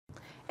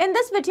In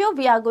this video,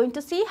 we are going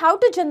to see how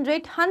to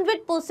generate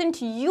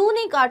 100%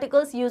 unique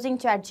articles using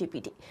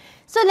ChatGPT.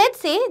 So let's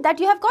say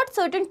that you have got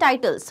certain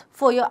titles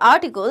for your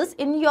articles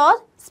in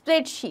your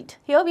spreadsheet.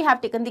 Here we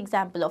have taken the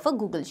example of a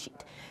Google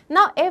Sheet.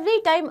 Now every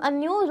time a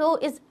new row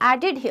is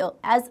added here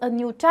as a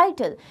new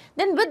title,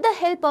 then with the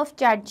help of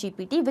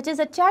ChatGPT, which is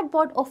a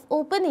chatbot of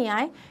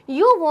OpenAI,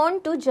 you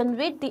want to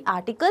generate the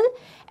article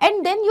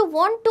and then you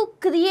want to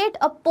create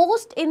a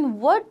post in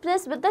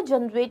WordPress with the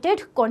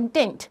generated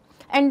content.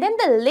 And then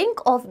the link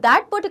of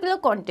that particular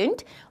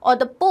content or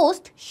the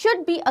post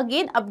should be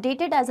again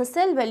updated as a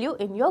cell value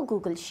in your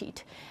Google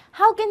Sheet.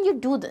 How can you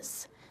do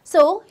this?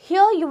 So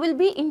here you will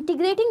be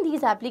integrating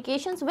these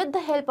applications with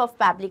the help of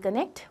Pabbly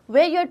Connect,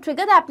 where your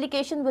trigger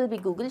application will be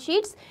Google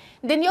Sheets,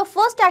 then your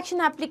first action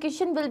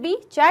application will be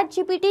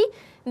ChatGPT,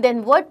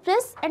 then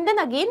WordPress, and then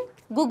again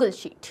Google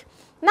Sheet.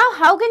 Now,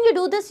 how can you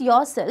do this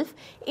yourself?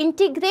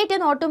 Integrate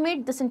and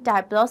automate this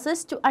entire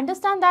process. To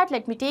understand that,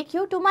 let me take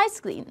you to my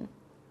screen.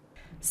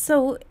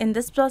 So in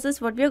this process,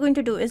 what we are going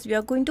to do is we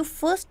are going to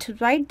first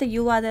write the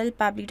URL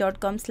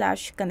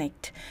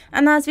pabbly.com/connect,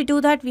 and as we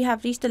do that, we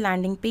have reached the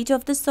landing page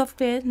of this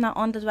software. Now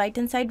on the right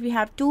hand side, we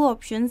have two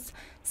options: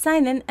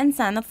 sign in and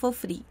sign up for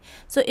free.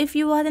 So if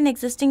you are an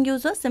existing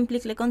user, simply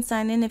click on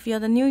sign in. If you are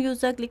the new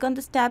user, click on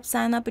this tab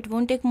sign up. It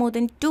won't take more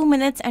than 2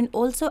 minutes, and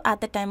also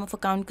at the time of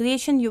account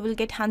creation, you will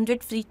get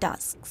 100 free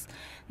tasks.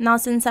 Now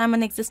since I'm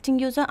an existing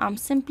user, I'm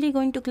simply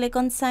going to click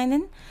on sign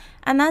in.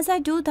 And as I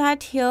do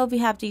that, here we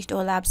have reached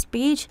all apps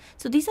page.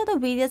 So these are the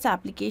various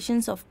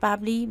applications of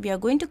Pabbly. We are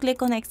going to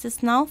click on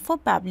access now for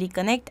Pabbly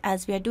Connect,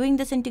 as we are doing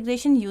this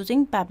integration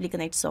using Pabbly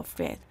Connect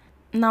software.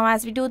 Now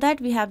as we do that,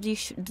 we have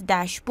reached the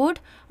dashboard.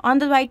 On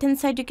the right hand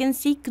side, you can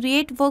see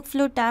create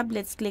workflow tab.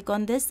 Let's click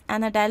on this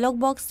and a dialog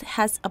box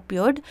has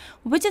appeared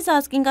which is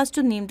asking us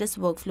to name this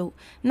workflow.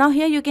 Now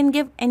here you can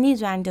give any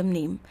random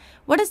name.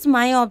 What is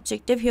my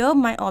objective here?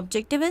 My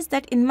objective is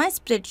that in my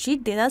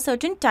spreadsheet there are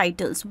certain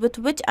titles with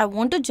which I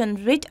want to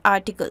generate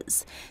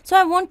articles. So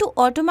I want to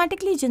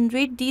automatically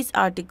generate these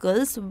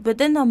articles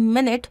within a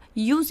minute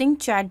using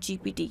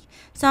ChatGPT.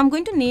 So I'm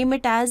going to name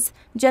it as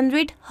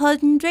generate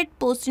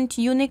 100%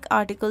 unique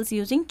articles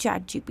using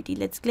ChatGPT.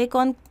 Let's click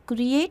on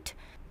create.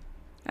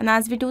 And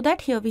as we do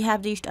that, here we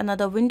have reached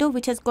another window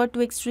which has got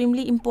two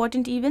extremely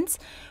important events.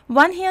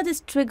 One here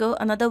is trigger,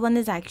 another one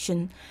is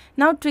action.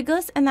 Now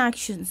triggers and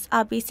actions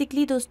are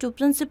basically those two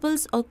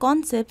principles or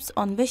concepts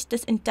on which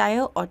this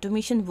entire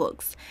automation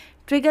works.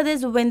 Trigger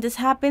is when this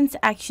happens,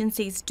 action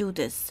says do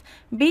this.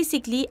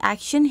 Basically,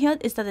 action here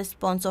is the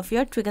response of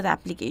your trigger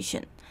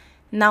application.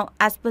 Now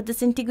as per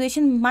this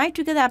integration, my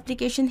trigger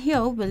application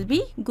here will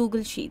be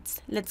Google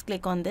Sheets. Let's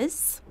click on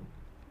this.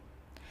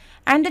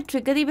 And the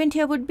trigger event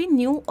here would be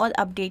new or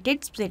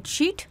updated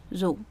spreadsheet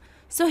row.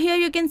 So here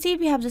you can see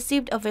we have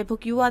received a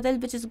webhook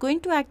URL which is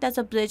going to act as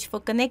a bridge for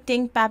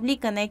connecting Pabbly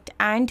Connect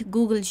and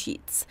Google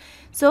Sheets.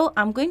 So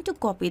I'm going to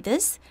copy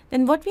this.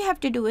 Then what we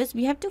have to do is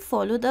we have to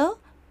follow the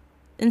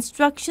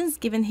instructions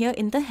given here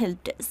in the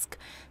help desk.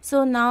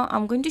 So now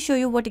I'm going to show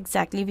you what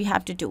exactly we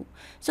have to do.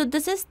 So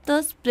this is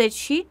the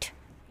spreadsheet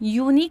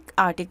unique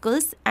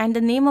articles and the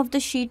name of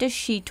the sheet is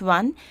sheet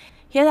 1.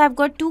 Here I've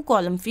got two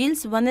column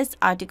fields. One is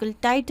article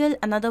title,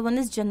 another one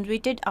is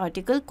generated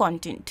article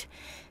content.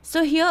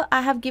 So here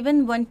I have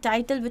given one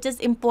title which is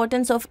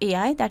importance of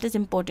AI, that is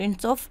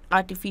importance of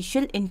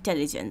artificial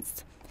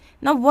intelligence.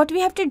 Now what we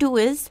have to do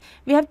is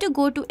we have to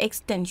go to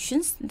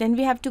extensions, then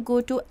we have to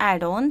go to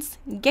add-ons,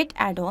 get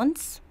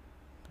add-ons.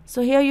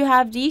 So here you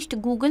have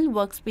reached Google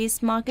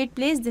Workspace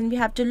Marketplace, then we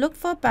have to look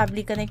for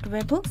Pabbly Connect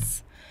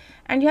webhooks.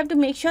 And you have to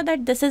make sure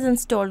that this is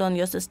installed on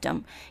your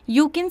system.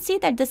 You can see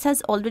that this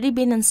has already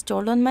been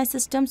installed on my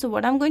system. So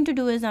what I'm going to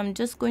do is I'm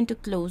just going to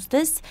close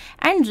this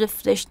and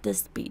refresh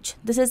this page.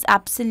 This is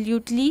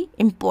absolutely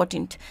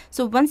important.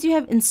 So once you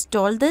have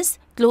installed this,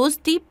 close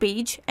the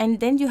page and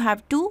then you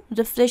have to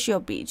refresh your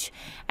page.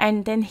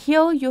 And then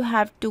here you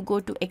have to go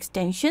to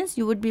extensions.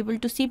 You would be able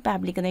to see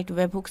Pabbly Connect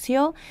webhooks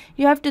here.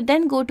 You have to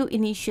then go to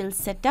initial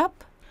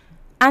setup.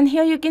 And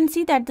here you can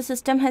see that the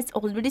system has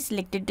already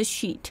selected the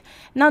sheet.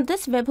 Now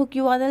this webhook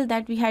URL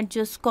that we had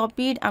just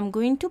copied, I'm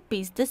going to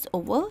paste this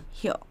over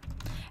here.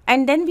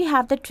 And then we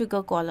have the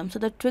trigger column. So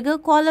the trigger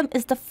column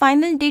is the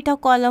final data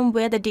column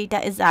where the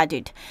data is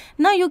added.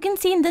 Now you can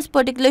see in this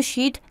particular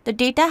sheet, the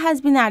data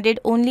has been added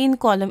only in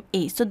column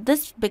A. So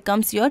this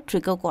becomes your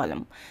trigger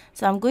column.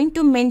 So I'm going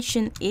to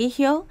mention A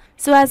here.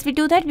 So as we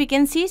do that, we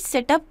can see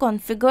setup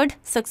configured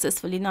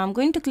successfully. Now I'm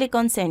going to click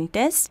on send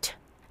test.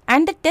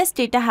 And the test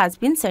data has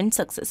been sent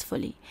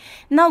successfully.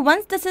 Now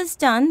once this is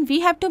done, we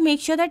have to make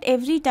sure that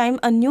every time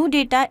a new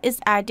data is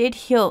added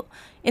here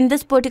in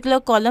this particular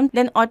column,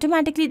 then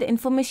automatically the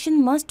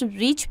information must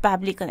reach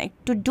Pabbly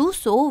Connect. To do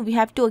so, we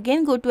have to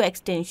again go to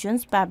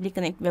extensions, Pabbly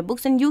Connect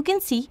webhooks, and you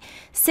can see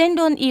send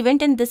on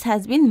event, and this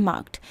has been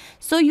marked.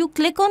 So you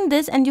click on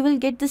this and you will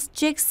get this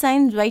check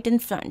sign right in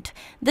front.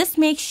 This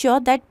makes sure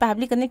that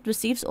Pabbly Connect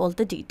receives all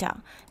the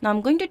data. Now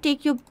I'm going to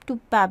take you to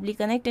Pabbly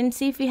Connect and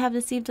see if we have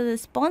received a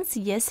response.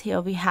 Yes,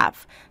 here we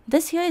have.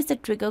 This here is the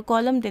trigger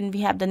column. Then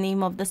we have the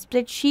name of the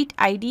spreadsheet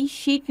ID,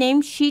 sheet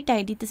name, sheet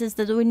ID. This is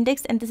the row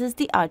index, and this is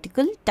the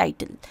article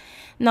title.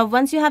 Now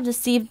once you have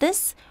received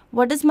this,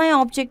 what is my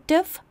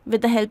objective?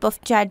 With the help of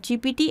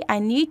ChatGPT, I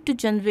need to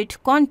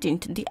generate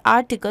content, the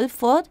article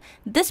for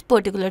this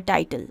particular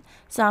title.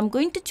 So I'm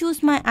going to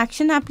choose my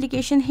action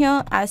application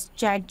here as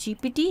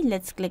ChatGPT.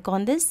 Let's click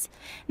on this.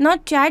 Now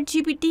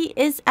ChatGPT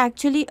is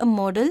actually a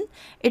model.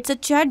 It's a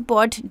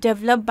chatbot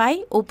developed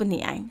by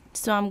OpenAI.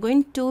 So I'm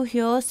going to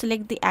here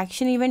select the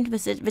action event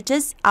which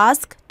is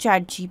Ask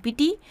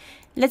ChatGPT.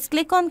 Let's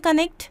click on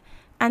Connect.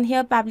 And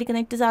here Pabbly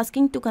Connect is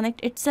asking to connect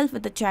itself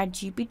with the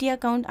ChatGPT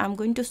account. I'm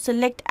going to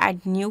select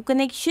add new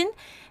connection.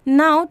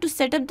 Now to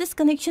set up this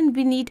connection,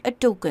 we need a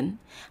token.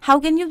 How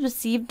can you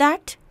receive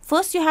that?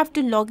 First, you have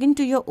to log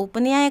into your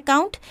OpenAI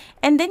account,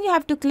 and then you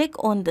have to click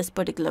on this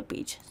particular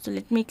page. So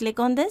let me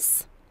click on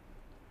this.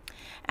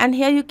 And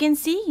here you can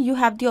see you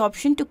have the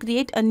option to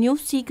create a new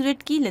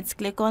secret key. Let's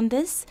click on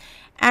this.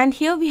 And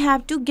here we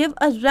have to give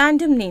a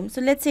random name. So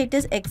let's say it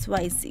is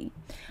XYZ.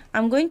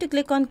 I'm going to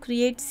click on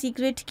create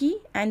secret key,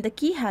 and the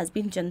key has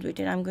been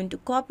generated. I'm going to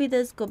copy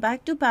this, go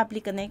back to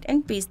Pabbly Connect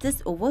and paste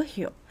this over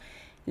here.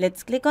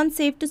 Let's click on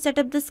save to set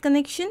up this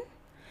connection.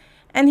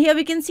 And here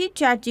we can see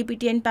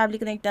ChatGPT and Pabbly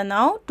Connect are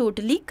now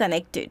totally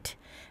connected.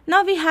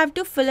 Now we have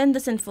to fill in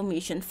this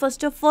information.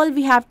 First of all,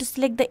 we have to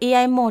select the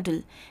AI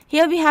model.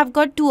 Here we have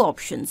got two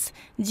options,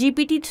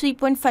 GPT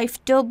 3.5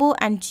 Turbo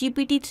and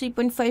GPT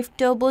 3.5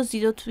 Turbo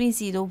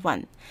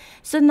 0301.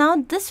 So now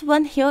this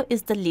one here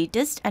is the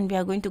latest, and we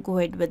are going to go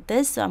ahead with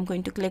this. So I'm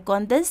going to click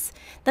on this.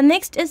 The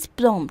next is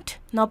prompt.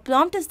 Now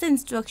prompt is the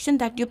instruction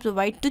that you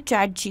provide to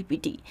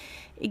ChatGPT.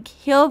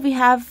 Here we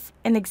have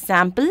an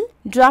example,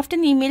 draft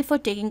an email for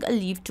taking a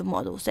leave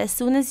tomorrow. So as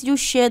soon as you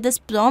share this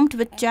prompt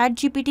with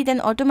ChatGPT, then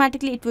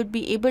automatically it would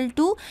be able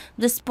to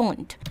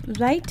respond.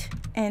 Write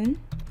an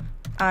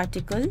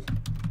article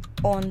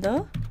on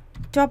the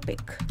topic.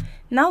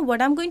 Now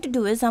what I'm going to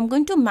do is I'm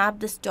going to map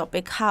this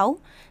topic. How?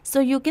 So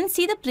you can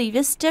see the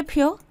previous step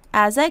here.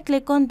 As I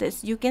click on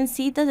this, you can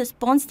see the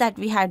response that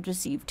we had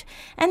received.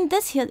 And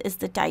this here is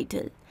the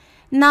title.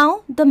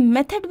 Now, the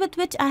method with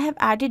which I have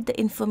added the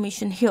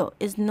information here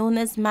is known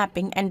as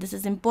mapping, and this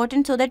is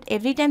important so that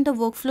every time the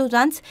workflow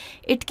runs,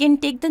 it can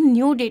take the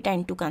new data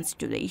into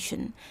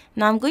consideration.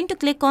 Now, I'm going to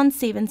click on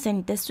save and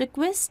send test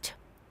request.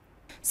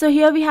 So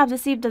here we have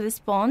received the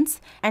response,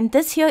 and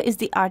this here is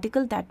the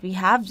article that we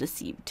have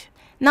received.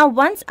 Now,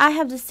 once I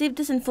have received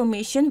this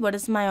information, what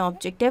is my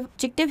objective?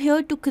 Objective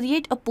here to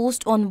create a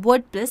post on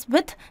WordPress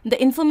with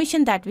the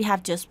information that we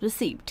have just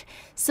received.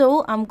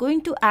 So I'm going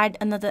to add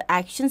another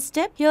action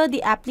step. Here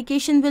the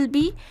application will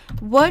be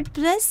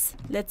WordPress.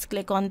 Let's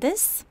click on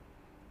this.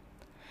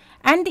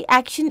 And the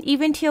action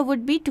event here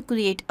would be to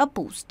create a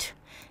post.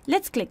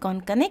 Let's click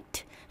on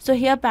connect. So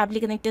here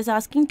Pabbly Connect is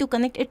asking to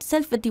connect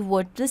itself with the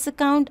WordPress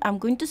account. I'm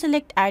going to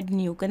select add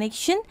new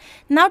connection.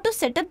 Now to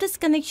set up this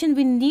connection,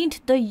 we need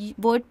the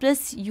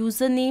WordPress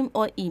username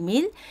or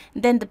email,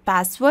 then the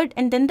password,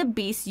 and then the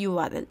base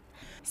URL.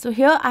 So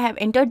here I have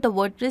entered the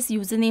WordPress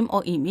username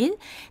or email.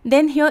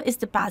 Then here is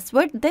the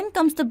password. Then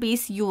comes the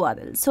base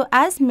URL. So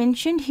as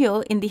mentioned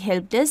here in the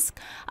help desk,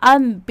 our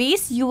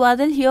base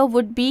URL here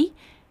would be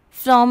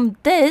from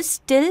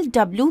this till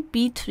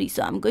WP3.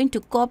 So I'm going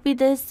to copy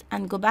this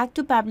and go back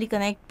to Pabbly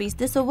Connect, paste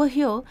this over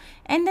here,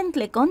 and then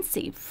click on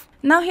save.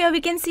 Now here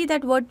we can see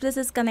that WordPress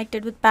is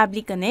connected with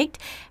Pabbly Connect,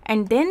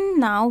 and then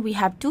now we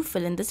have to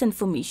fill in this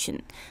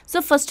information. So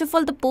first of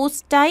all, the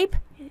post type,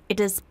 it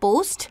is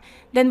post.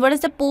 Then what is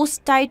the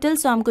post title?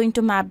 So I'm going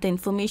to map the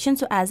information.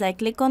 So as I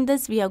click on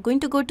this, we are going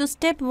to go to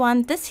step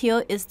 1. This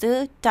here is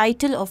the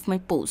title of my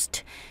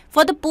post.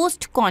 For the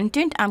post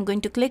content, I'm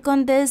going to click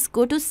on this,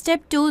 go to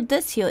step 2.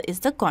 This here is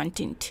the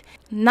content.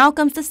 Now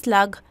comes the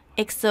slug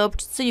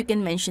excerpt, so you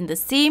can mention the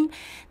same.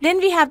 Then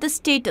we have the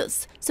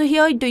status. So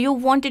here, do you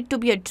want it to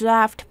be a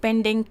draft,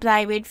 pending,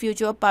 private,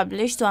 future,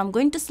 published? So I'm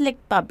going to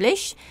select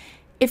publish.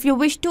 If you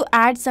wish to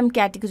add some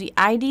category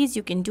IDs,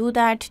 you can do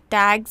that.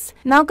 Tags.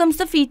 Now comes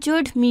the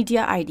featured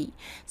media ID.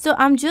 So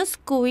I'm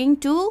just going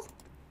to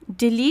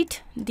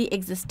delete the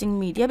existing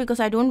media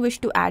because I don't wish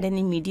to add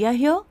any media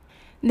here.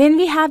 Then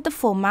we have the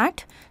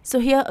format. So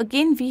here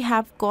again we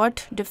have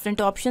got different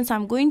options.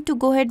 I'm going to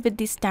go ahead with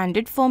the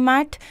standard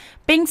format.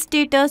 Ping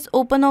status,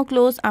 open or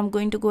close, I'm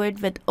going to go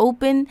ahead with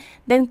open.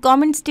 Then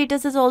comment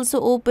status is also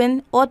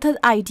open. Author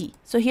ID.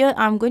 So here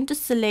I'm going to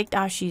select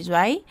Ashish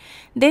Rai.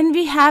 Then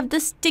we have the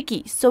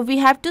sticky. So we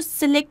have to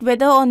select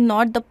whether or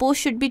not the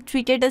post should be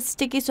treated as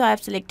sticky. So I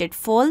have selected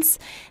false.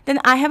 Then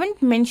I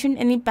haven't mentioned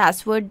any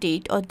password,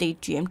 date or date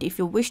GMT. If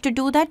you wish to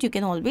do that, you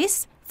can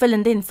always fill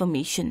in the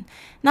information.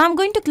 Now I'm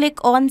going to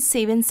click on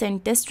save and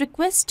send test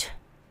request.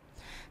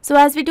 So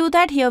as we do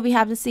that, here we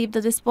have received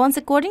the response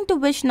according to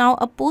which now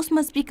a post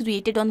must be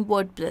created on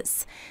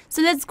WordPress.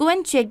 So let's go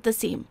and check the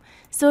same.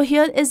 So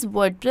here is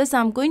WordPress.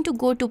 I'm going to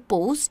go to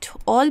post,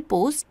 all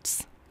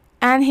posts,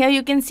 and here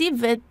you can see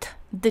with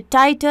the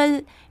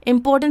title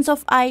importance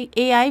of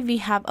AI, we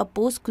have a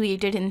post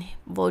created in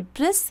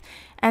WordPress,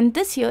 and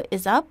this here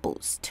is our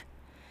post.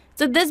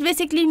 So this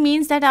basically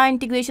means that our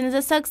integration is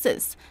a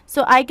success.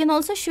 So I can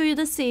also show you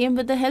the same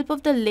with the help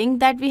of the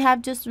link that we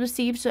have just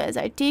received. So as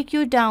I take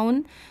you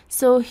down,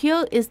 so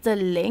here is the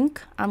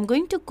link. I'm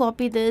going to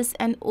copy this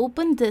and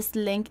open this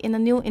link in a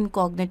new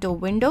incognito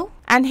window.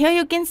 And here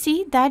you can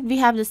see that we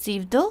have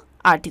received the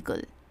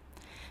article.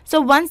 So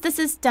once this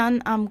is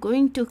done, I'm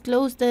going to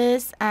close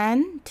this,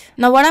 and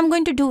now what I'm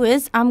going to do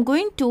is I'm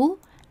going to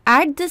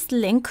add this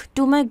link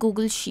to my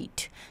Google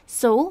Sheet.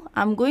 So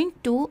I'm going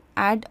to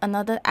add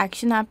another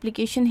action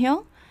application here,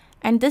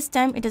 and this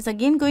time it is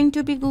again going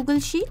to be Google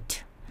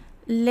Sheet.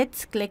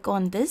 Let's click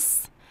on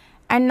this,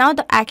 and now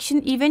the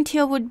action event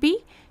here would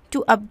be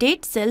to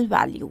update cell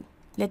value.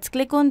 Let's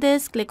click on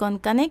this, click on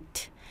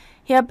connect.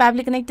 Here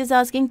Pabbly Connect is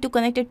asking to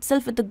connect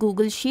itself with the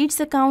Google Sheets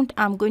account.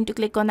 I'm going to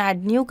click on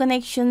add new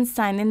connection,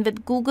 sign in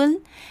with Google,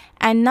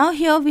 and now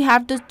here we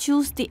have to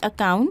choose the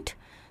account.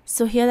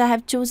 So here I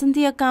have chosen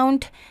the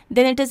account.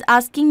 Then it is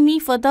asking me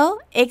for the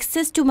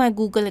access to my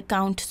Google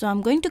account. So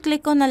I'm going to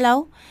click on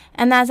allow,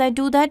 and as I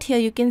do that, here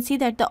you can see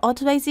that the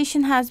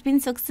authorization has been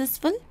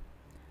successful.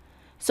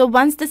 So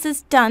once this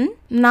is done,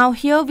 now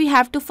here we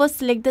have to first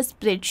select the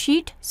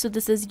spreadsheet. So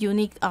this is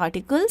unique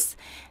articles.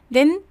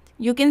 Then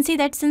you can see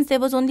that since there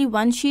was only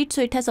one sheet,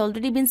 so it has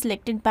already been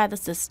selected by the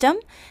system.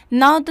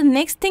 Now the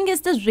next thing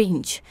is the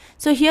range.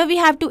 So here we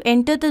have to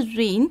enter the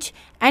range,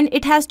 and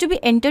it has to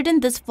be entered in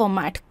this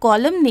format: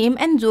 column name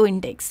and row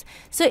index.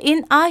 So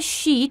in our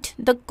sheet,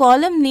 the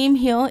column name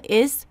here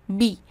is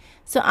B.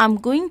 So I'm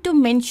going to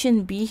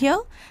mention B here.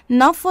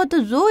 Now for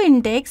the row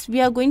index, we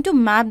are going to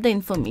map the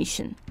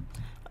information.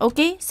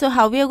 Okay, so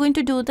how we are going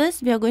to do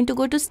this? We are going to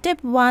go to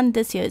step 1.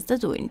 This here is the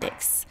row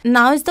index.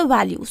 Now is the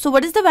value. So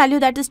what is the value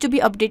that is to be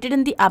updated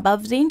in the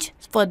above range?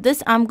 For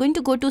this, I'm going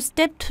to go to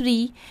step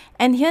 3,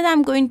 and here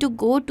I'm going to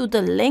go to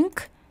the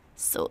link.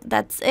 So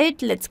that's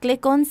it. Let's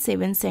click on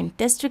save and send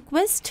test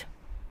request.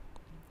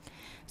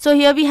 So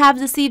here we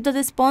have received the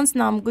response.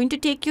 Now I'm going to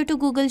take you to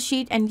Google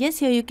Sheet, and yes,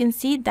 here you can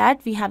see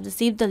that we have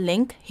received the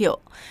link here.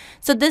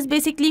 So this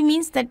basically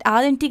means that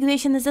our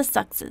integration is a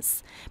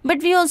success,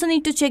 but we also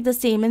need to check the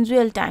same in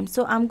real time.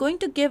 So I'm going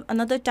to give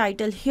another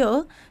title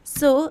here.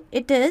 So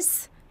it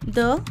is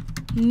the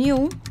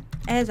new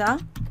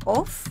era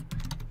of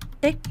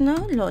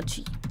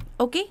technology.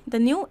 Okay, the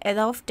new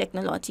era of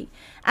technology.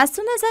 As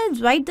soon as I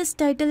write this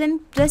title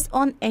and press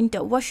on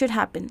enter, what should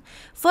happen?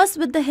 First,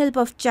 with the help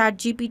of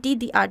ChatGPT,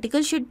 the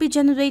article should be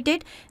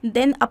generated.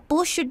 Then a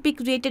post should be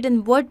created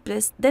in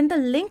WordPress. Then the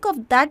link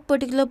of that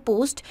particular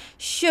post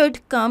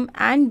should come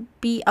and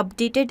be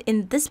updated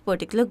in this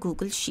particular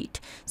Google Sheet.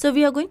 So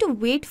we are going to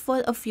wait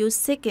for a few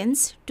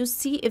seconds to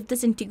see if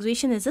this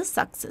integration is a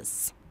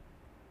success.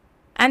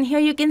 And here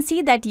you can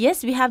see that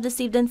yes, we have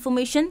received the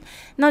information.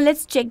 Now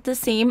let's check the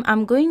same.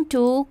 I'm going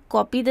to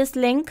copy this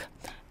link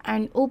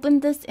and open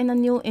this in a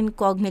new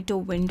incognito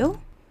window.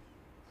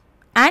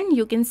 And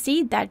you can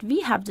see that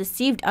we have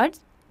received our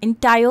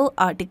entire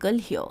article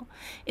here.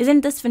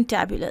 Isn't this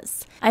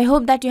fantabulous? I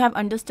hope that you have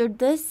understood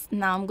this.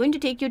 Now I'm going to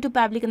take you to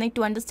Pabbly Connect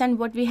to understand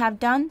what we have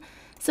done.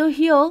 So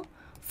here,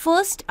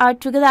 first, our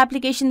trigger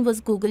application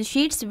was Google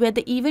Sheets, where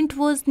the event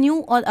was new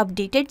or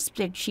updated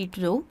spreadsheet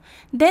row.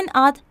 Then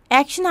our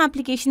action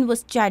application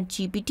was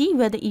ChatGPT,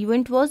 where the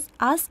event was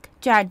Ask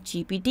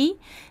ChatGPT.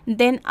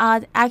 Then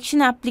our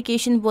action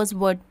application was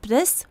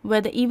WordPress, where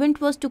the event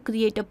was to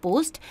create a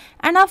post.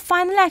 And our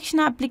final action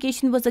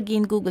application was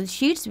again Google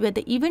Sheets, where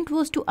the event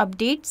was to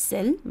update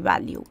cell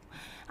value.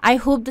 I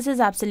hope this is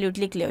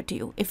absolutely clear to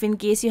you. If in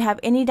case you have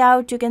any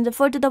doubt, you can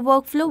refer to the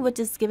workflow which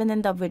is given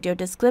in the video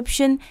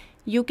description.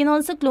 You can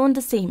also clone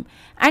the same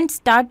and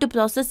start to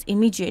process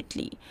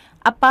immediately.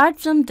 Apart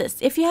from this,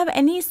 if you have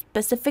any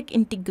specific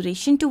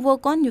integration to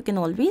work on, you can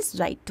always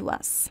write to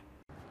us.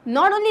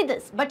 Not only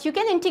this, but you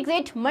can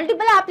integrate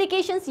multiple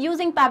applications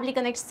using Pabbly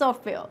Connect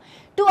software.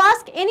 To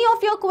ask any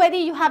of your query,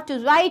 you have to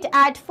write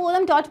at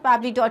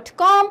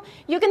forum.pabbly.com.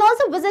 You can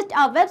also visit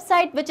our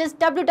website, which is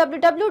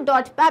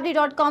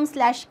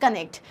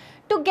www.pabbly.com/connect.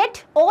 To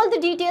get all the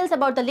details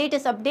about the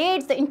latest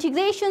updates, the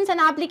integrations and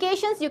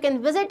applications, you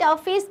can visit our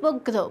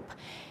Facebook group.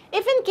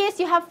 If in case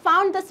you have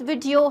found this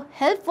video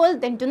helpful,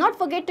 then do not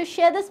forget to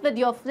share this with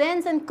your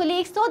friends and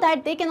colleagues so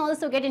that they can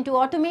also get into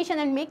automation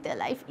and make their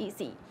life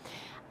easy.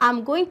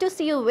 I'm going to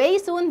see you very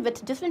soon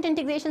with different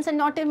integrations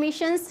and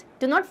automations.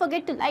 Do not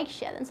forget to like,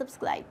 share and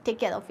subscribe. Take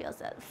care of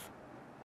yourself.